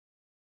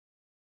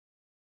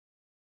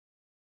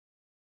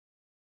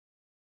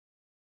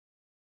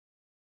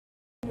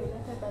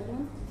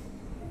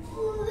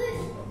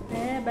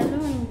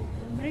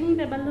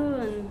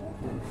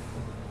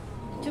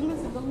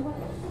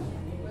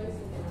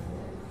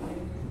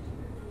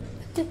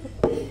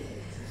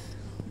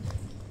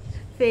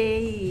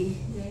Fei.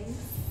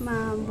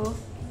 Mambo.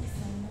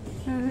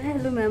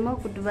 Leo umeamua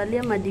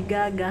kutuvalia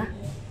madigaga.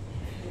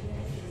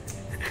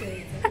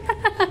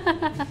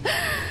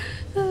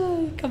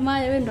 Kama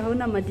wewe ndo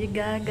hauna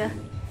madigaga.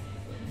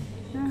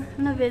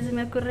 Na vezi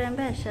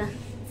zimekurembesha.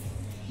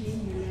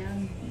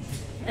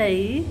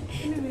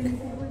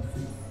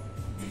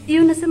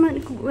 You unasema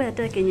wewe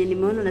hata Kenya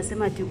nimeona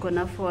unasema ati uko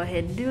na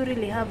forehead. Do you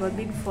really have a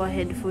big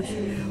forehead for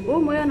sure?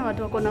 Umeona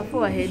watu wako na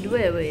forehead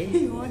wewe?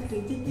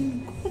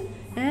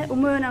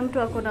 Umeona mtu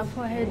wako na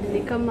forehead ni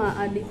kama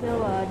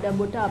alipewa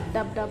double tap.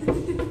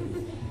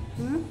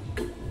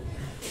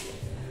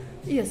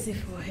 Hiyo si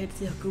forehead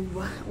ya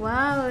kubwa.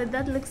 Wow,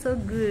 that looks so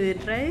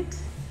good, right?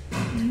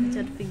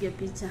 Acha tupige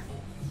picha.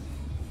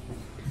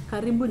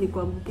 Karibu ni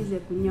kuambukize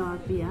kunyoa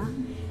pia.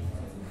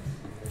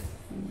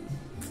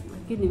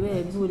 Lakini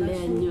wewe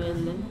bule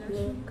nywele.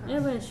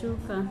 Ewe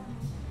shuka.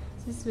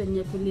 Sisi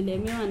wenye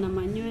tulilemewa na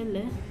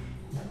manywele.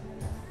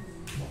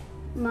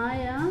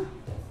 Maya.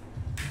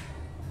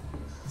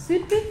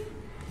 Sweetie.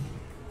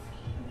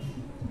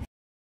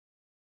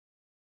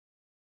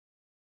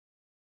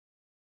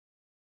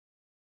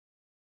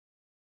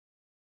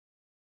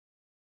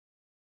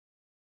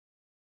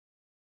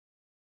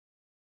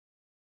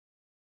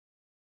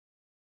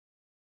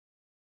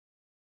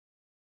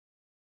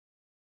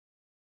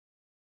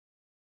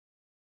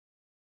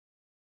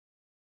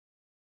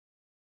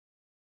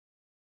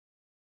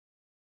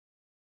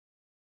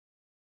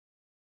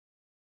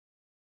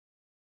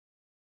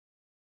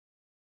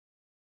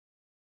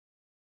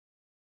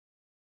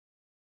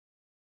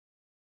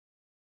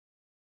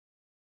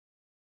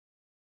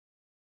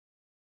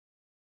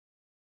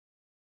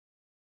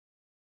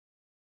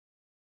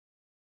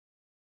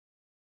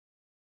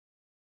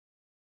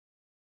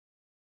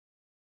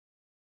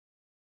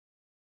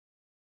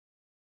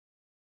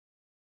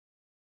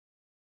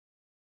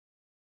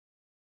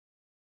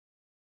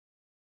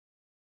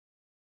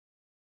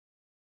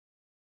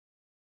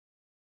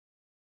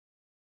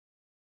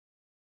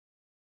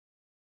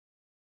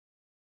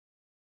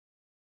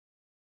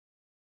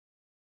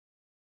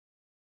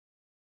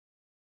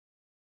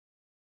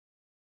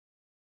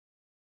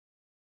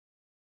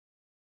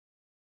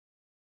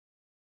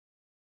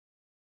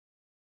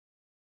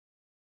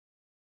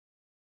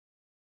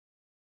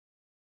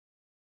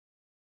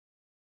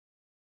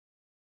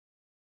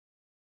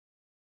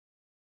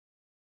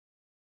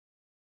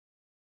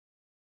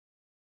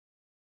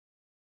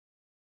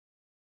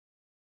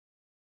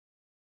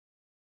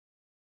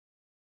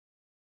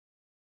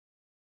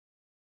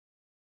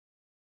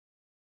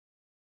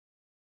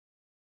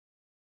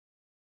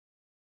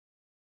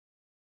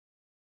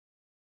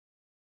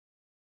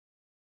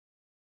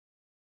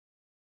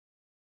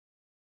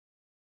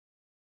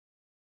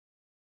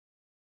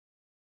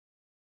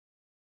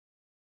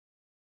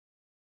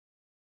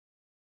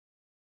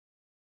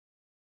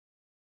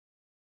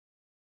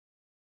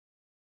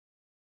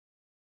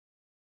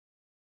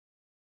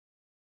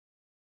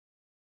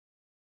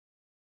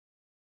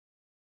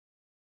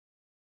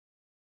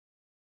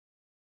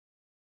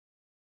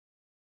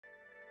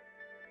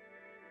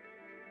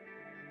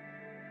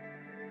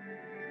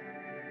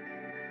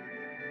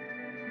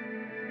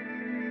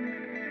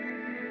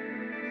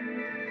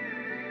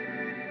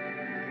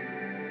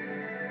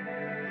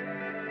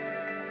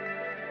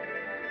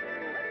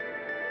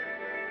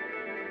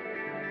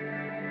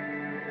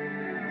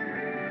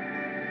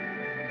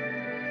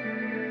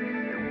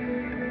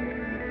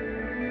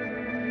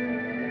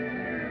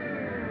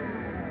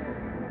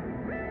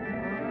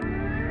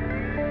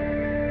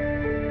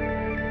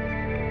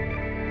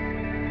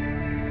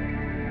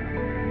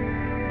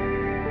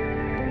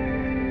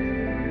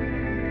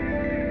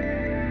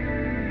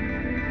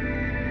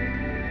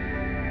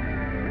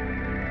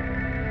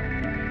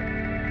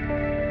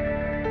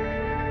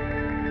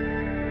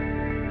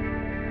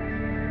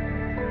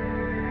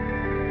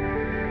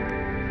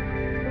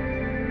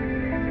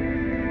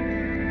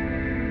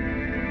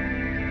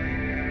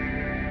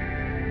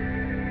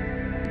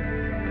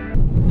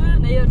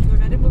 Hiyo tuko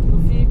karibu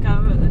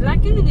kufika,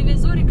 lakini ni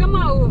vizuri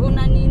kama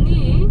una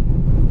nini,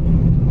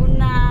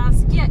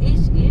 unasikia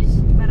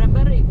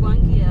barabara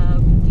ikuangi ya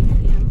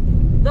kukimbia.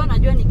 Ndio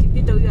najua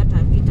nikipita huyu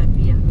atapita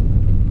pia.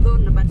 Ndio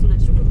na bati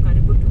nashuku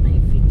karibu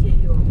tunaifikia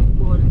hiyo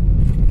mall.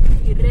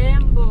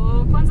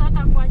 Kirembo kwanza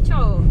hata kwa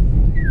choo.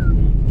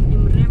 Ni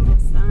mrembo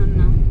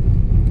sana.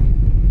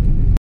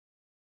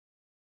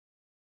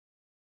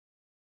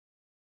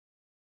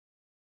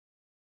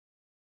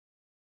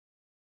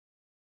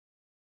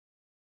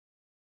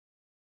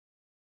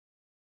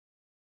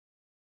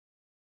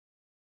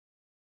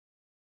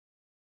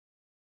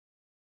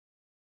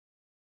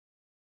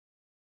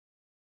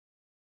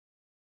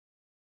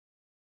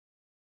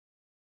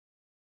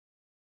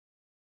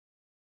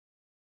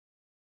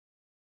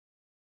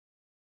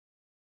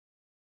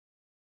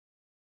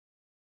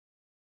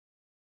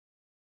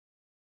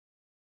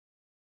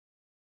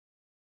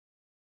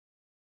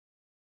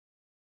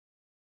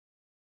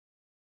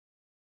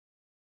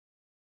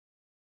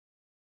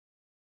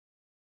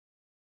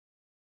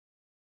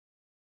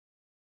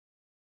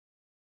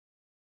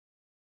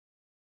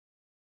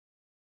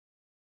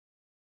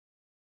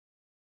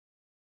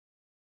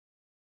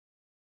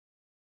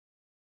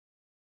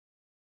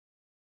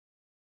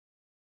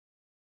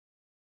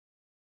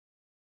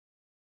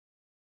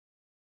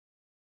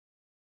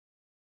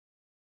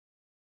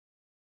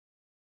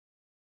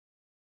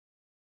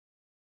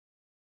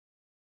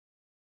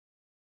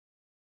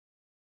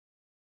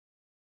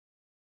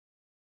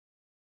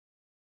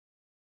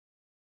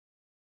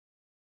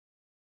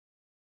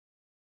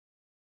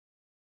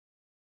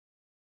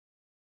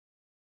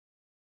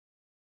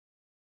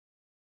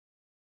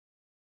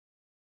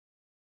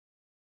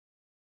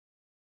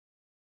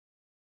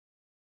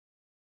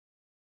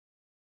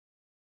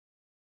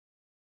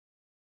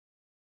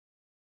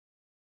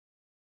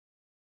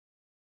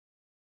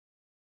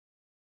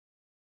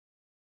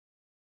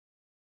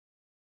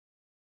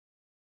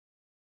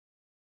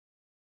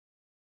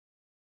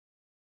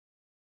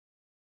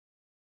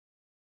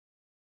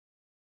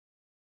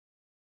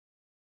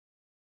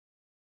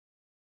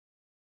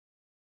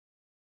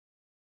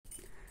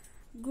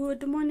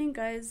 Good morning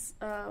guys.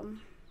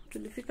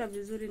 Tulifika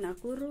vizuri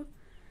Nakuru,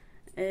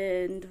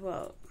 and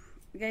wow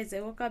guys,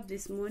 I woke up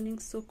this morning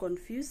so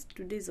confused.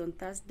 Today is on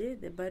Thursday,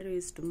 the burial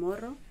is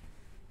tomorrow.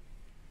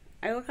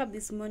 I woke up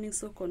this morning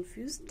so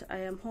confused. I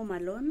am home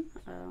alone.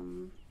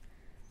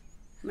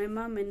 My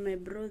mom and my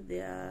bro,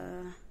 they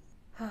are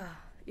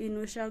in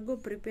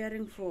Ushago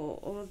preparing for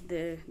all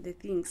the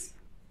things,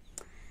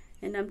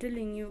 and I'm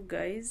telling you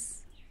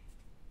guys,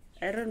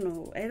 I don't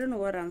know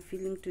what I'm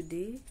feeling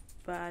today,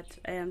 but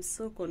I am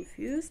so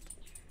confused.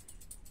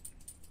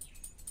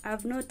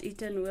 I've not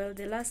eaten well.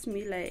 The last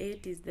meal I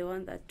ate is the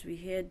one that we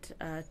had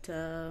at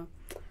the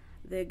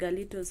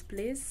Galito's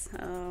place,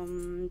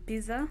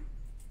 pizza.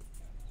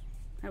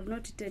 I've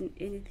not eaten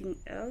anything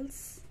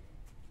else.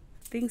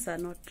 Things are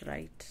not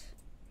right.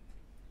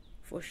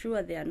 For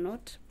sure they are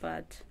not,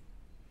 but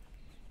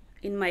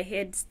in my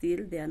head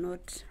still they are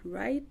not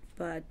right.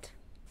 But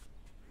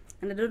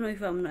and I don't know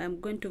if I'm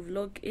going to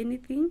vlog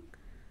anything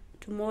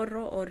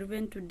tomorrow or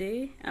even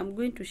today. I'm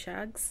going to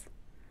Shags.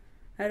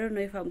 I don't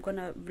know if I'm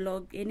gonna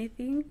vlog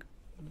anything,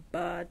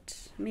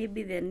 but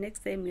maybe the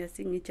next time we are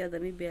seeing each other,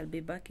 maybe I'll be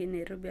back in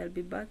Nairobi. I'll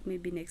be back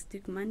maybe next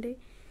week Monday.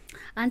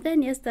 And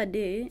then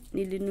yesterday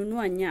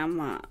nilinunua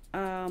nyama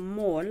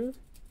mall,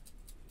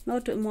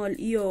 not mall,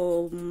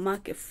 iyo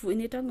market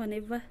initangwa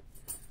neva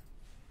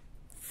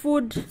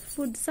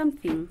food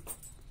something.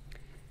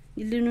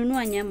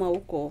 Nilinunua nyama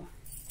huko,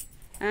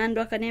 and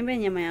wakaniambia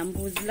nyama ya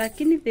mbuzi,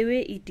 lakini the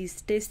way it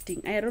is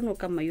tasting, I don't know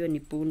kama hiyo ni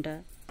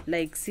punda,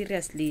 like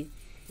seriously.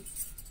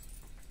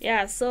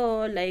 Yeah,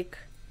 so like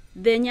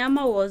the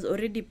nyama was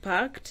already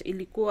packed.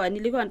 Nilikuwa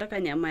nataka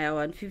nyama ya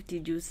 150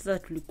 juu sasa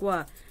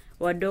tulikuwa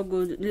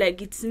wadogo,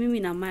 like it's mimi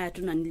na Maya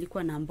tu na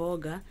nilikuwa na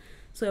mboga,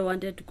 so I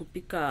wanted to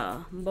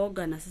kupika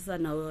mboga na sasa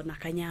na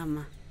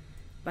kanyama.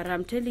 But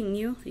I'm telling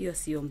you, hiyo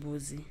sio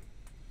mbuzi.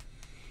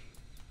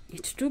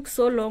 It took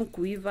so long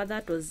kuiva.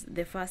 That was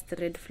the first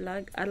red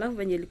flag. Alafu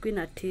venye ilikuwa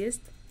ina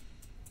taste,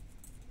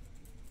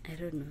 I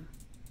don't know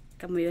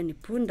kama hiyo ni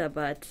punda,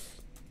 but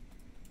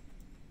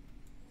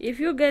if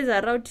you guys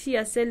are out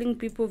here selling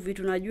people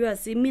vitu najua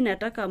si mimi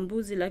nataka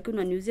mbuzi, lakini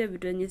unaniuzia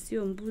vitu yenye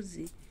sio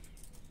mbuzi.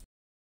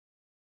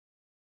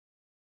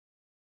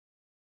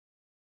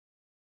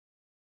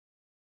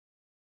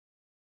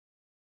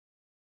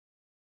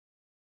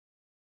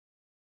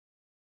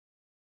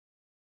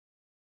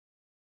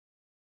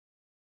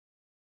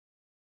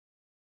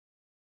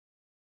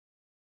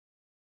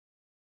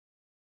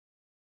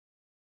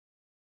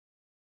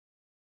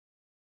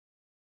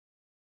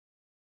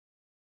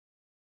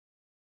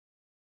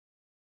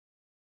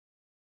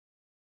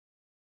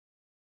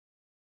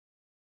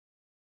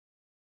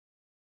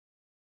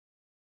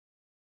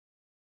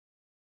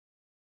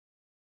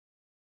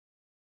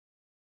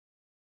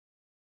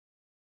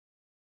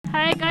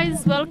 Hi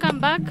guys, welcome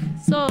back.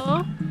 So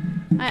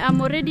I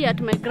am already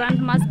at my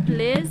grandma's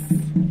place,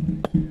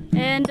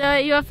 and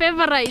your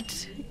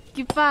favorite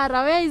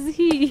Kipara, where is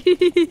he?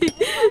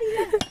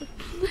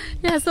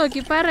 Yeah, so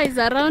Kipara is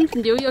around.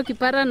 Ndio huyo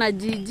Kipara na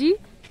Gigi.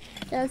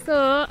 Yeah,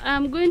 so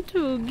I'm going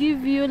to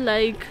give you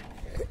like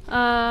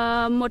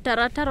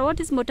Motaratara. What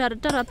is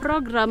Motaratara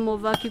program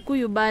of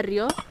Kikuyu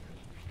burial?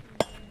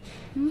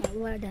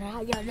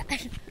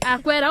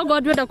 Akwera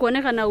ugodweda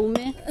kuoneka na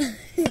ume.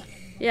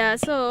 Yeah,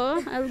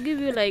 so I'll give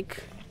you like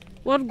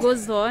what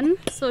goes on.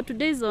 So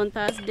today is on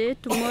Thursday,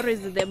 tomorrow is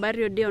the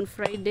burial day on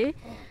Friday.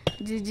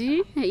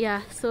 Gigi,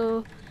 yeah,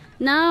 so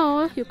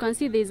now you can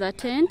see there's a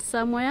tent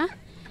somewhere,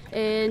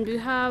 and we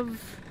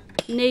have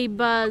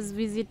neighbors,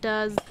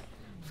 visitors,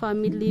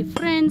 family,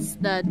 friends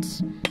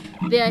that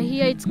they are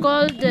here. It's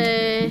called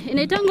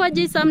inaitangwa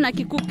je sam na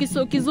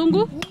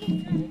kizungu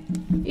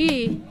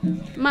ini.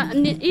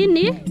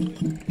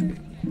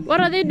 What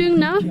are they doing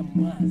now?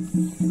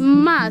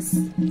 Mass.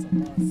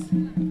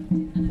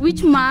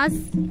 Which mass?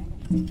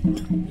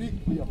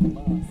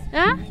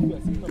 Huh?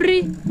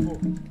 Pre.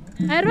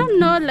 I don't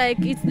know,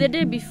 like it's the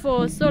day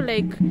before, so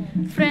like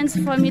friends,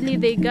 family,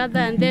 they gather,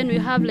 and then we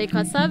have like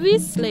a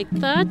service like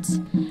that,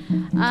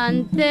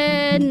 and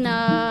then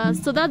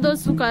so that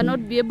those who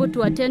cannot be able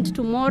to attend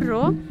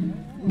tomorrow,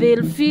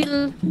 they'll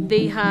feel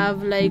they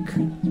have like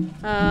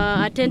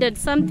attended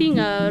something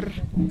or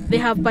they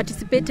have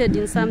participated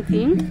in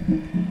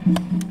something.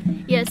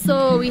 Yes,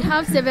 so we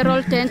have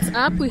several tents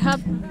up. We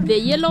have the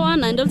yellow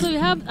one, and also we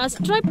have a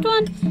striped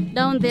one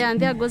down there,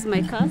 and there goes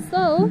my car.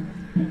 So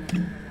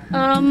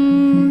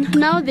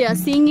now they are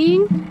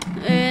singing,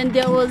 and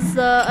there was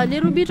a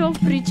little bit of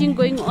preaching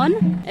going on,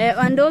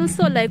 and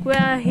also like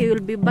where he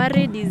will be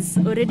buried is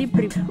already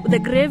the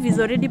grave is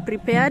already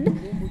prepared.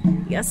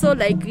 Yeah, so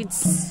like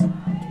it's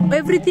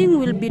everything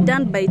will be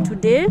done by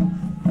today.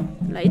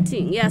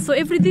 Lighting, yeah, so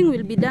everything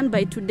will be done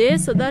by today,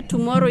 so that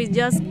tomorrow is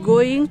just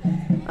going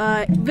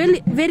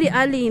very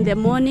early in the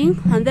morning.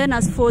 And then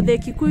as for the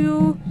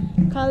Kikuyu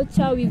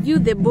culture, we view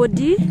the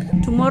body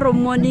tomorrow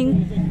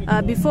morning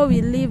before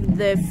we leave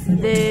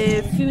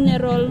the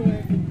funeral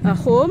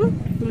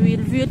home. We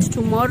will view it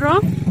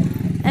tomorrow,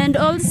 and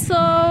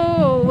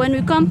also when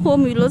we come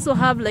home we'll also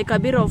have like a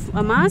bit of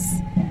a mass,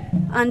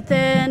 and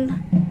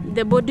then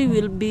the body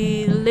will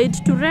be laid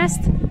to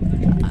rest.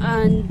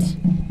 And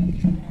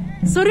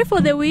sorry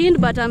for the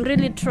wind, but I'm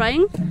really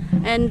trying.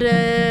 And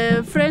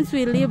friends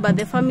will leave, but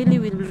the family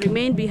will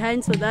remain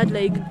behind, so that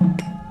like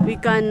we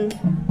can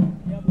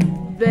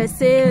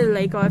say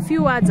like a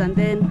few words and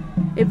then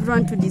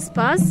everyone to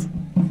disperse.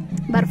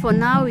 But for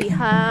now we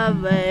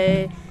have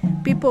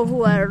people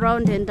who are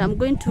around, and I'm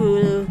going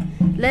to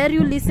let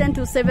you listen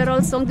to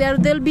several songs.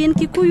 They'll be in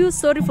Kikuyu.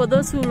 Sorry for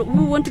those who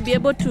won't be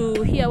able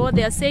to hear what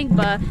they are saying,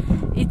 but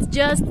it's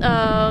just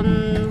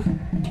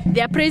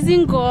they are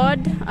praising God,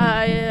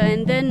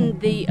 and then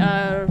they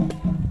are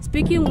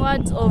speaking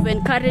words of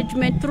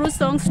encouragement through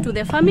songs to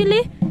the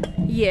family.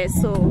 Yes,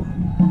 so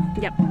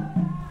yeah.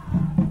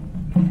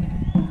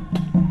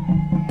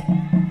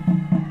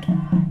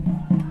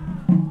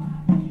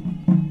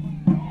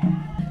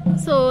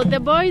 So the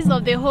boys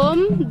of the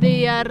home,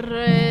 they are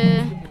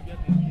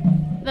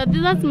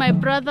that's my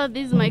brother,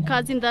 this is my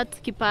cousin, that's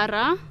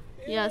Kipara.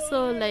 Yeah,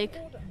 so like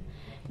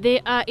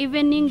they are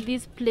evening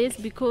this place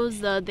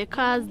because the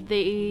cars,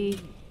 the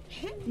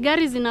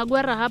gari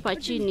zinagwara hapa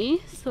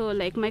chini, so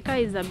like my car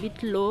is a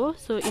bit low,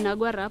 so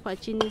inagwara hapa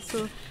chini.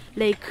 So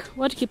like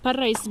what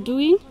Kipara is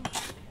doing,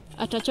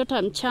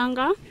 atachota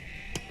mchanga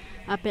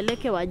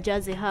apeleke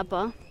wajaze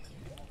hapa.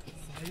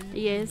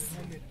 Yes.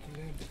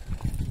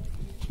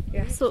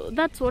 Yeah, so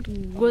that's what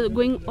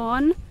going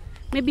on.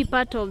 Maybe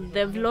part of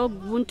the vlog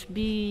won't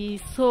be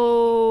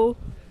so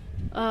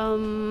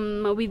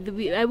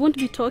I won't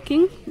be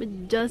talking,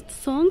 just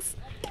songs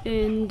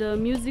and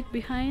music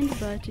behind,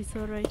 but it's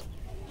all right.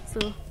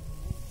 So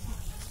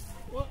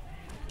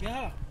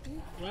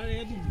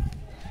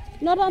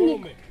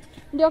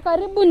ndio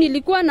karibu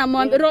nilikuwa na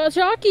mwambia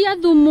shoki ya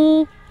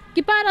dhumu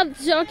Kipara,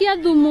 shoki ya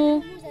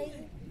dhumu.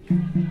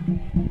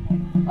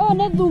 Oh,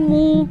 ne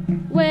dhumu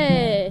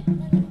we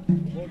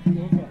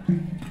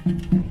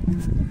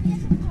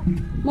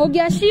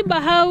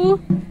Mogiashiba how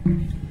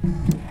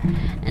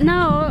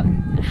now.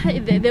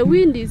 The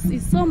wind is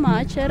so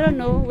much. I don't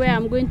know where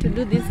I'm going to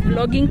do this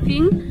vlogging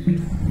thing,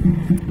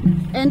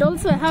 and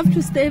also I have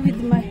to stay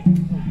with my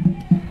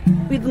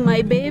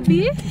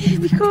baby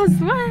because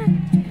what?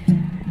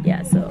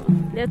 Yeah, so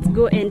let's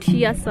go and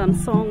hear some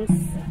songs,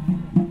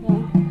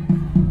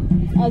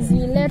 yeah, as we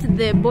let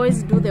the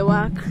boys do the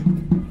work.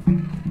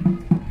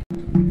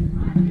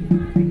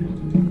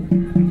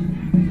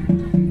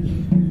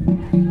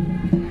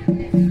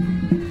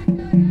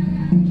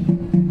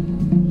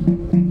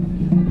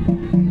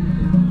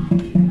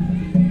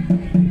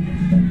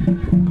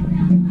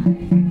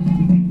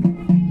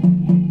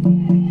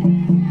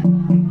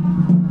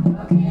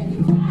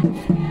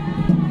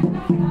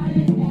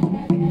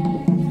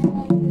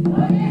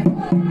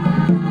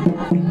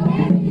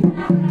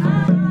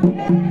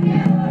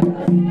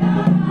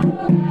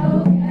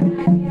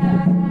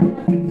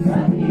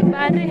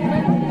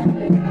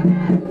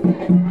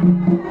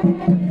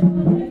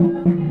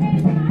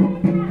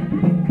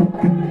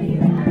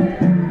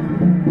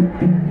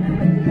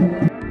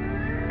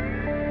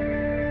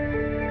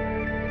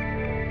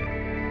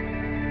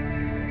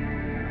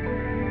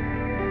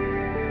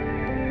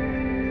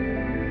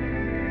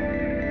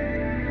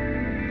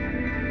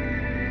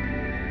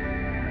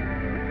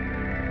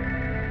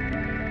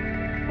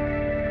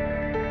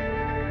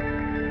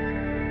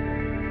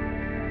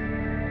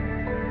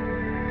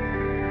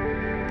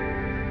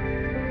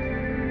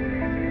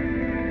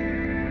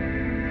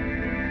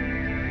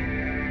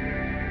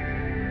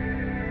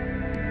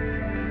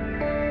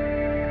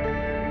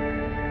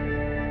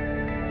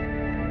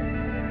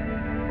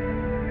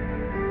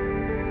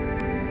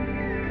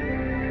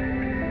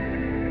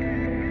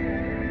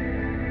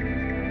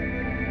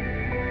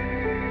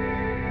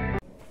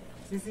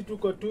 Sisi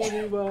tuko two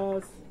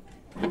rivers.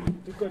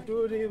 Tuko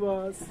two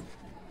rivers.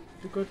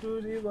 Tuko two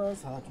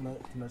rivers. Ha,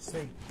 tuna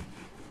say.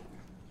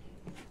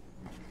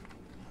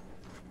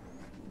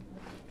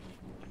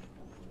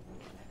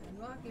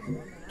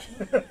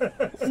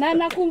 Na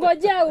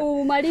nakungojea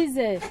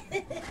umalize.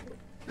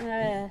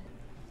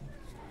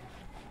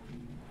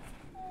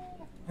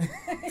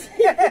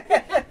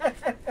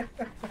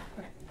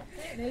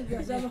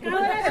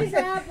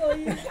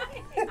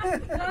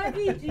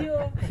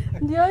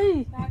 Ndio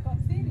hii.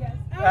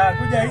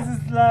 Kuja hizi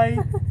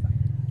slide.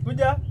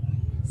 Kuja.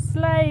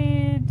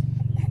 Slide.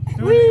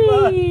 Two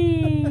rivers.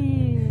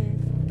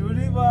 Two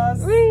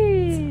rivers.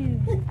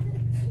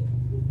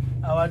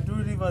 Our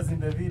two rivers in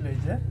the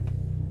village, eh?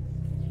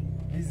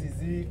 This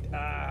is it.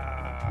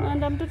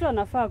 Nanda mtoto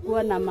anafaa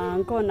kuwa na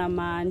maanko na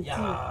maanti.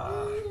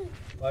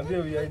 Wambie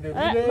we are in the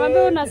village.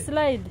 Wambie una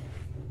slide.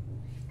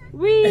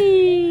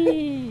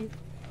 Wee.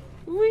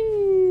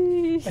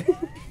 Wee.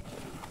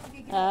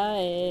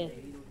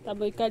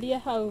 Taboikalia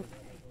hau.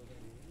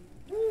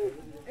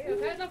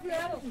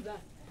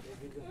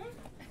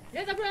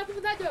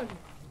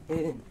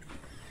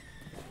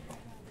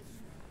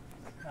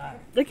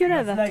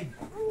 Dokirada.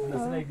 Una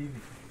slide hivi.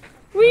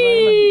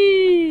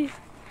 Wee.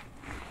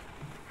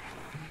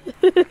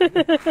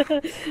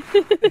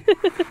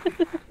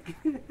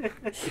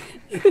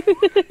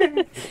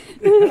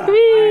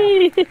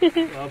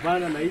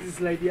 Hapana, na hizi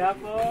slide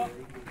yako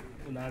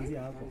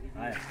unaanzia hapo.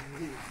 Haya.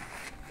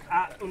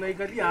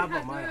 Unaikalia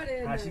hapa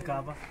Maya. Ashika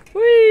hapa.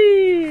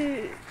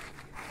 Ui.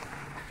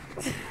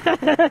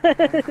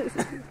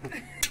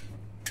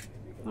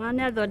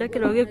 Mwana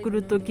athondekirwo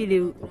gĩkurutoki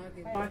rĩu.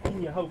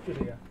 Akinyia hau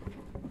kĩrĩa.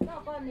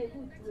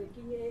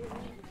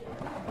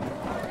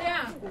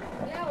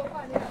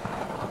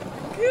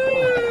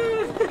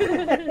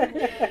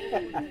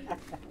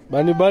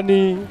 Bani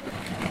bani.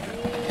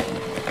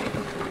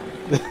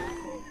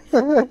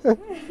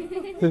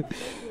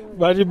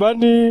 Bani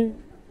bani.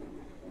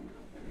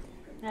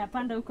 Haya,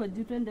 panda huko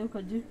juu, twende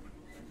huko juu.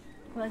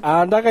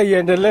 Anataka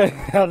iendelee,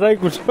 hataki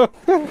kutoka.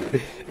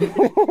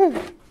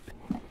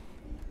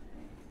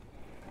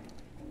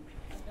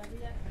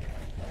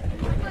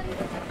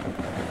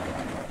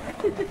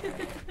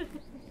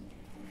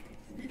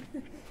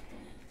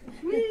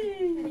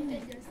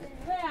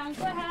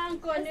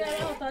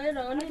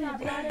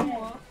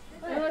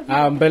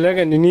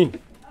 Mpeleke nini?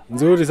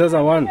 Nzuri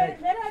sasa one.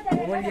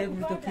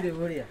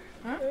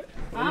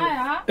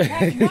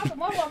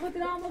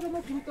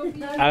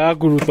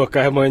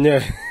 Akakurutoka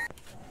mwenyewe.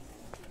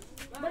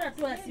 Bora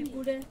tu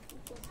asikule.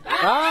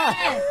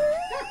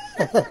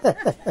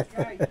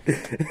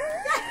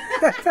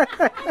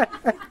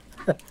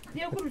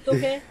 Ndio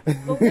kurutoke.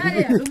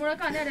 Ngare, dumura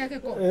kana yake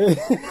ko.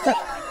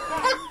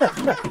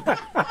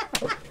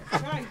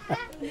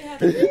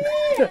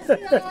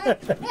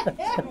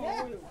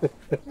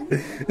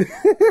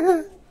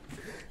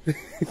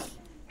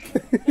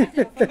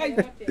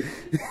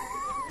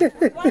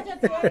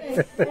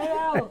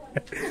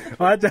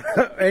 Wacha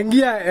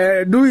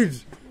ingia, do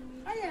it.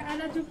 Aya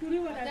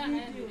anachukuliwa na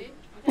video.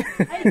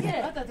 Aike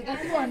hata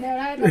tukachukua na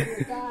raida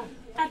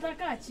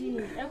atakaa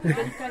chini. Hebu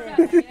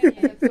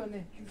tukae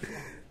tuone.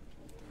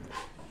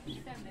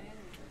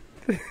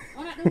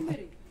 Ona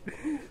dumbere.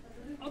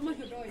 Oma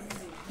hodoi.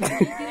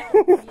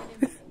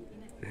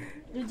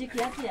 Duji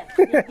kiatia.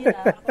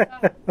 Kila.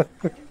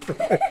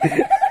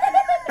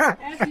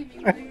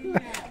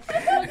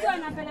 Mtu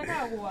anapeleka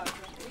huwa.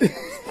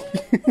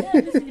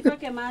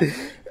 Nisipake maji.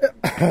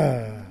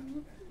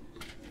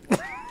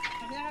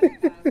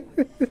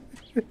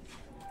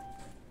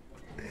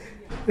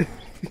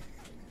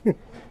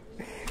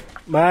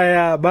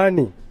 Maya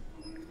Bani.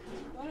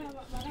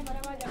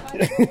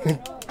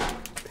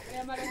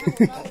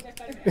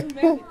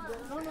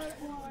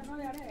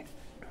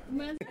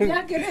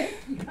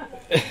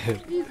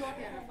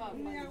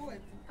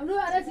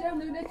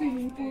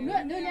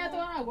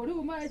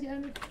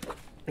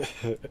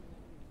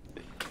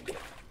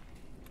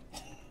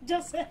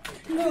 Just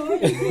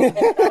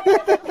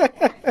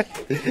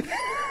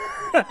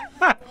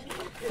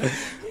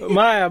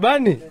Maya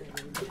Bani.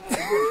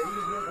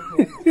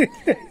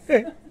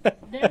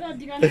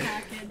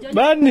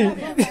 Bani.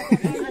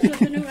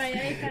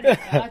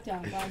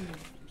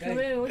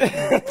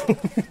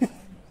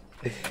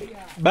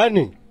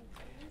 Bani.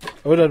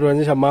 Ora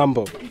tuonyesha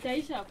mambo.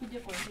 Itaisha akuje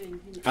kwa hiyo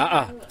nyingine.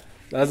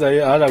 Sasa hii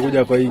hata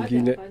kuja kwa hii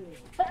nyingine.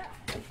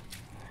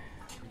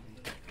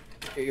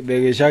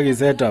 The shaggy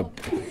setup.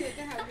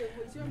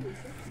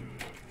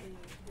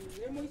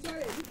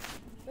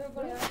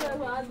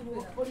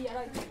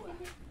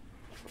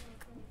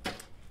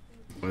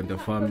 When the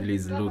family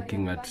is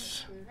looking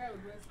at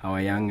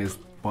our youngest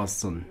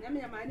person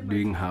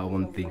doing her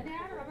own thing.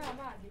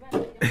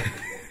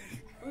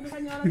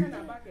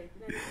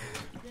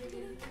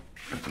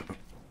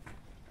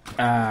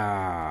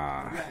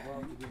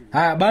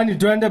 Bani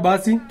tuende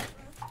basi.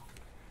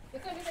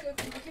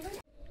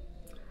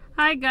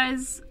 Hi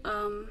guys,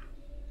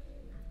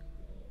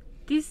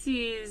 this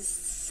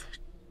is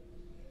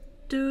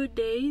 2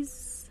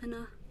 days,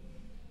 no,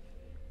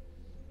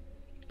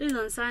 this is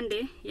on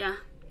Sunday, yeah.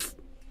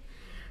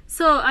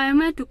 So I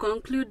am here to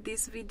conclude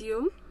this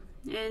video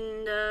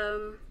and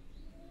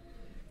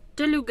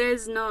tell you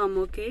guys now I'm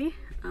okay,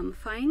 I'm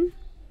fine,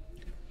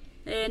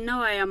 and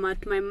now I am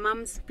at my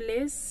mom's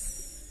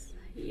place.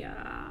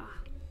 Yeah,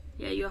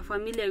 you are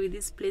familiar with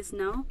this place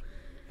now,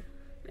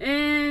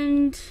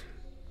 and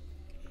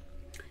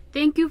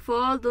thank you for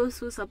all those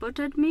who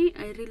supported me.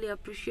 I really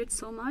appreciate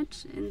so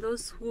much, and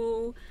those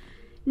who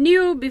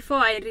knew before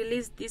I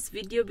released this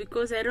video,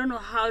 because I don't know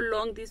how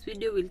long this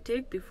video will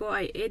take before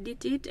I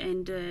edit it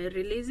and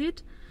release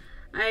it.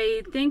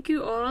 I thank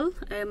you all,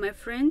 my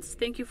friends.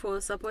 Thank you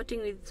for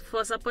supporting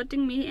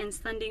me and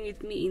standing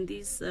with me in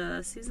this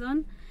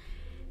season.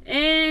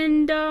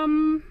 And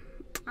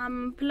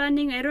I'm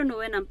planning, I don't know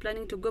when I'm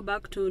planning to go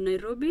back to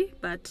Nairobi,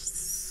 but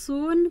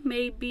soon,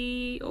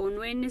 maybe on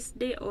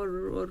Wednesday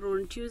or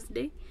on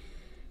Tuesday,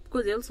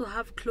 because I also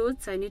have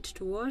clothes I need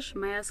to wash,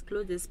 Maya's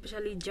clothes,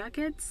 especially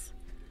jackets.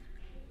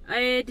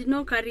 I did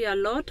not carry a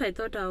lot. I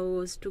thought I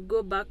was to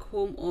go back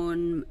home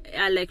on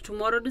like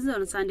tomorrow. This is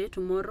on Sunday,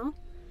 tomorrow,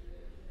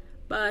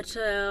 but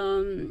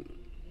I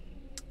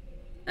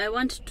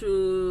want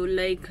to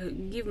like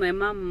give my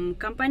mom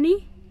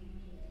company.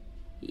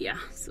 Yeah,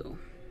 so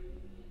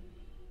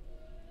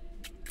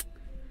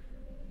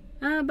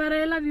but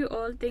I love you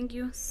all. Thank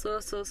you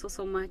so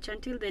much.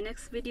 Until the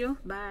next video,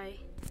 bye.